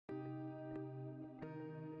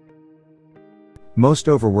Most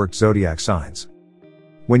overworked zodiac signs.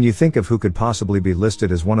 When you think of who could possibly be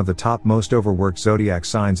listed as one of the top most overworked zodiac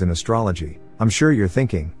signs in astrology, I'm sure you're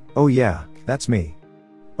thinking, oh yeah, that's me.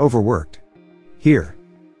 Overworked. Here.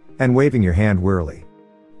 And waving your hand wearily.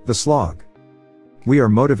 The slog. We are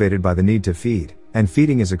motivated by the need to feed, and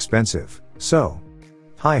feeding is expensive, so.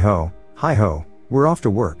 Hi ho, we're off to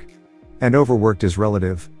work. And overworked is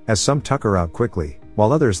relative, as some tucker out quickly,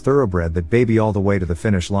 while others thoroughbred that baby all the way to the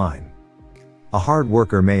finish line. A hard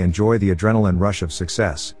worker may enjoy the adrenaline rush of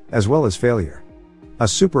success, as well as failure. A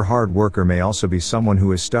super hard worker may also be someone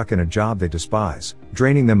who is stuck in a job they despise,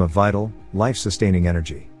 draining them of vital, life-sustaining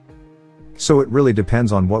energy. So it really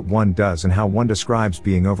depends on what one does and how one describes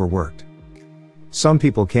being overworked. Some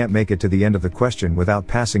people can't make it to the end of the question without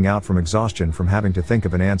passing out from exhaustion from having to think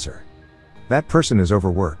of an answer. That person is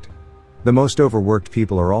overworked. The most overworked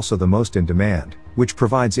people are also the most in demand, which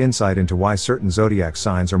provides insight into why certain zodiac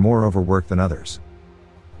signs are more overworked than others.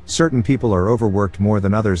 Certain people are overworked more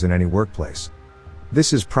than others in any workplace.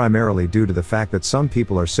 This is primarily due to the fact that some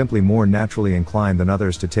people are simply more naturally inclined than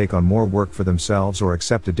others to take on more work for themselves or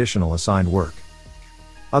accept additional assigned work.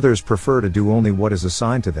 Others prefer to do only what is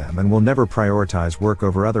assigned to them and will never prioritize work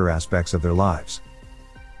over other aspects of their lives.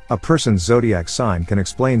 A person's zodiac sign can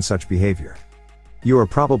explain such behavior. You are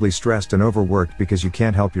probably stressed and overworked because you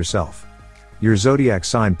can't help yourself. Your zodiac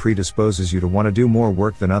sign predisposes you to want to do more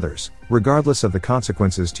work than others, regardless of the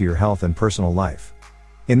consequences to your health and personal life.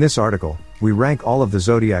 In this article, we rank all of the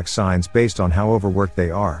zodiac signs based on how overworked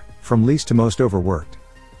they are, from least to most overworked.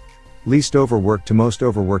 Least overworked to most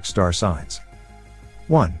overworked star signs.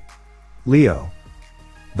 1. Leo.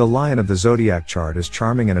 The lion of the zodiac chart is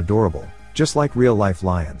charming and adorable, just like real-life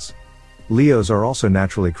lions. Leos are also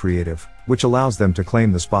naturally creative, which allows them to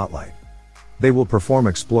claim the spotlight. They will perform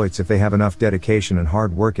exploits if they have enough dedication and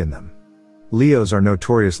hard work in them. Leos are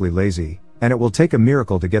notoriously lazy, and it will take a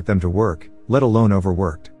miracle to get them to work, let alone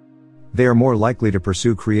overworked. They are more likely to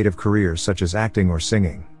pursue creative careers such as acting or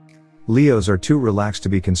singing. Leos are too relaxed to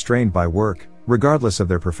be constrained by work, regardless of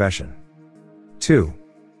their profession. 2.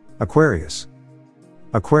 Aquarius.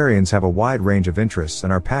 Aquarians have a wide range of interests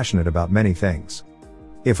and are passionate about many things.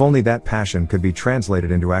 If only that passion could be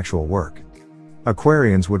translated into actual work.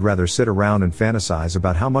 Aquarians would rather sit around and fantasize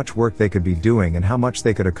about how much work they could be doing and how much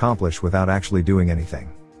they could accomplish without actually doing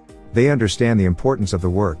anything. They understand the importance of the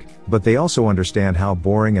work, but they also understand how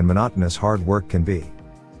boring and monotonous hard work can be.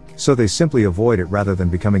 So they simply avoid it rather than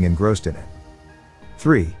becoming engrossed in it.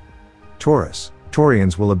 3. Taurus.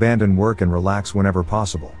 Taurians will abandon work and relax whenever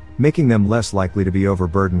possible, making them less likely to be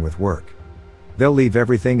overburdened with work. They'll leave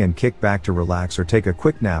everything and kick back to relax or take a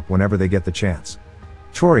quick nap whenever they get the chance.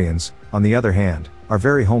 Taurians, on the other hand, are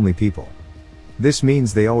very homely people. This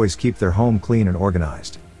means they always keep their home clean and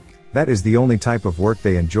organized. That is the only type of work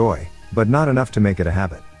they enjoy, but not enough to make it a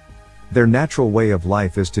habit. Their natural way of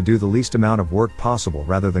life is to do the least amount of work possible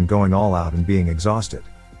rather than going all out and being exhausted.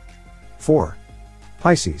 4.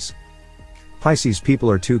 Pisces. Pisces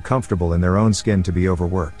people are too comfortable in their own skin to be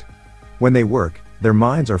overworked. When they work, their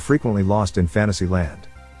minds are frequently lost in fantasy land.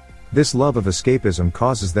 This love of escapism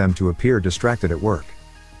causes them to appear distracted at work.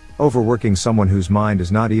 Overworking someone whose mind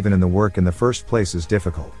is not even in the work in the first place is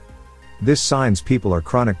difficult. This sign's people are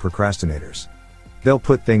chronic procrastinators. They'll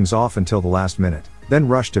put things off until the last minute, then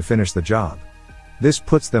rush to finish the job. This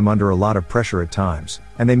puts them under a lot of pressure at times,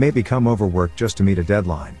 and they may become overworked just to meet a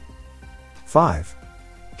deadline. 5.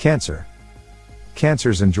 Cancer.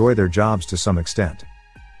 Cancers enjoy their jobs to some extent.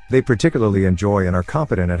 They particularly enjoy and are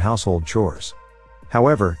competent at household chores.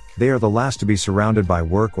 However, they are the last to be surrounded by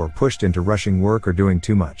work or pushed into rushing work or doing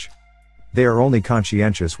too much. They are only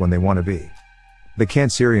conscientious when they want to be. The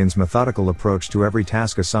Cancerians' methodical approach to every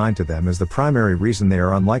task assigned to them is the primary reason they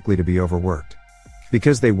are unlikely to be overworked.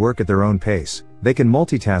 Because they work at their own pace, they can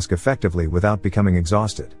multitask effectively without becoming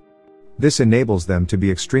exhausted. This enables them to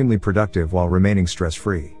be extremely productive while remaining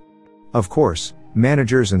stress-free. Of course,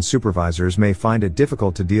 managers and supervisors may find it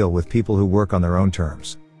difficult to deal with people who work on their own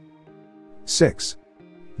terms. 6.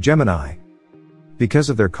 Gemini. Because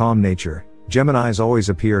of their calm nature, Geminis always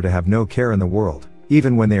appear to have no care in the world,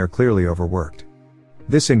 even when they are clearly overworked.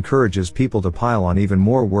 This encourages people to pile on even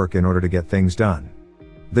more work in order to get things done.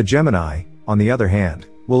 The Gemini, on the other hand,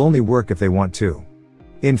 will only work if they want to.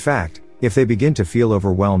 In fact, if they begin to feel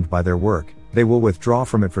overwhelmed by their work, they will withdraw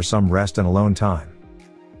from it for some rest and alone time.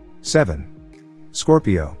 7.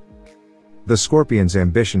 Scorpio. The Scorpion's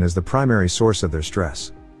ambition is the primary source of their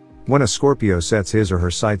stress. When a Scorpio sets his or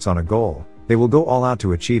her sights on a goal, they will go all out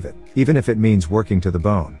to achieve it, even if it means working to the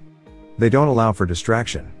bone. They don't allow for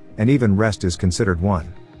distraction, and even rest is considered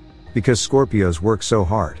one. Because Scorpios work so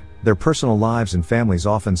hard, their personal lives and families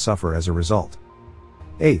often suffer as a result.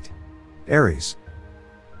 8. Aries.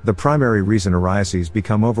 The primary reason Ariases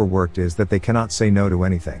become overworked is that they cannot say no to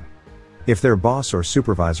anything. If their boss or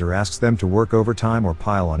supervisor asks them to work overtime or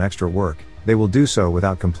pile on extra work, they will do so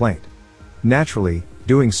without complaint. Naturally,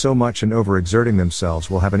 doing so much and overexerting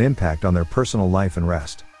themselves will have an impact on their personal life and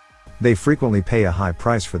rest. They frequently pay a high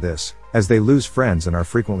price for this, as they lose friends and are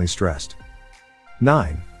frequently stressed.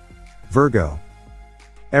 9. Virgo.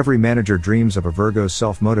 Every manager dreams of a Virgo's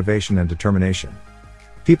self-motivation and determination.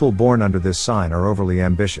 People born under this sign are overly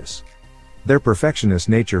ambitious. Their perfectionist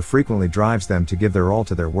nature frequently drives them to give their all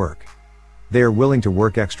to their work. They are willing to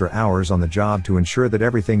work extra hours on the job to ensure that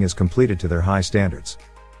everything is completed to their high standards.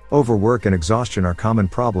 Overwork and exhaustion are common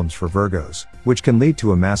problems for Virgos, which can lead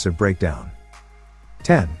to a massive breakdown.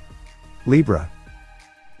 10. Libra.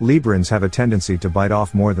 Librans have a tendency to bite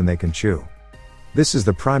off more than they can chew. This is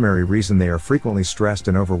the primary reason they are frequently stressed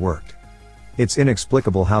and overworked. It's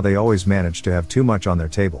inexplicable how they always manage to have too much on their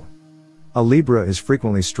table. A Libra is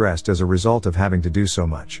frequently stressed as a result of having to do so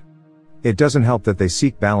much. It doesn't help that they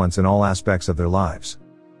seek balance in all aspects of their lives.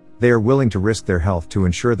 They are willing to risk their health to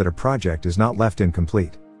ensure that a project is not left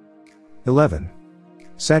incomplete. 11.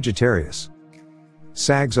 Sagittarius.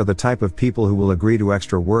 Sags are the type of people who will agree to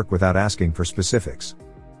extra work without asking for specifics.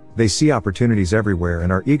 They see opportunities everywhere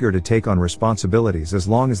and are eager to take on responsibilities as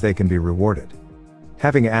long as they can be rewarded.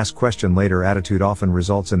 Having a ask question later attitude often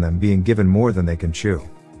results in them being given more than they can chew.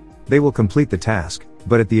 They will complete the task,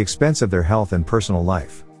 but at the expense of their health and personal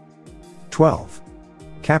life. 12.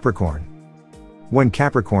 Capricorn. When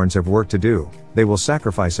Capricorns have work to do, they will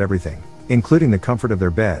sacrifice everything, including the comfort of their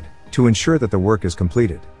bed, to ensure that the work is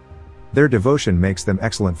completed. Their devotion makes them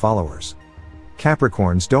excellent followers.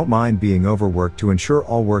 Capricorns don't mind being overworked to ensure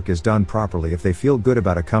all work is done properly if they feel good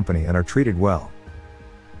about a company and are treated well.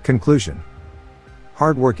 Conclusion.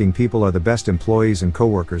 Hardworking people are the best employees and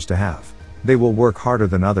coworkers to have. They will work harder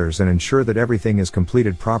than others and ensure that everything is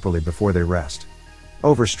completed properly before they rest.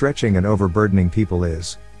 Overstretching and overburdening people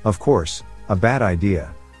is, of course, a bad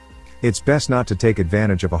idea. It's best not to take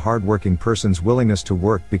advantage of a hardworking person's willingness to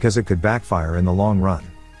work because it could backfire in the long run.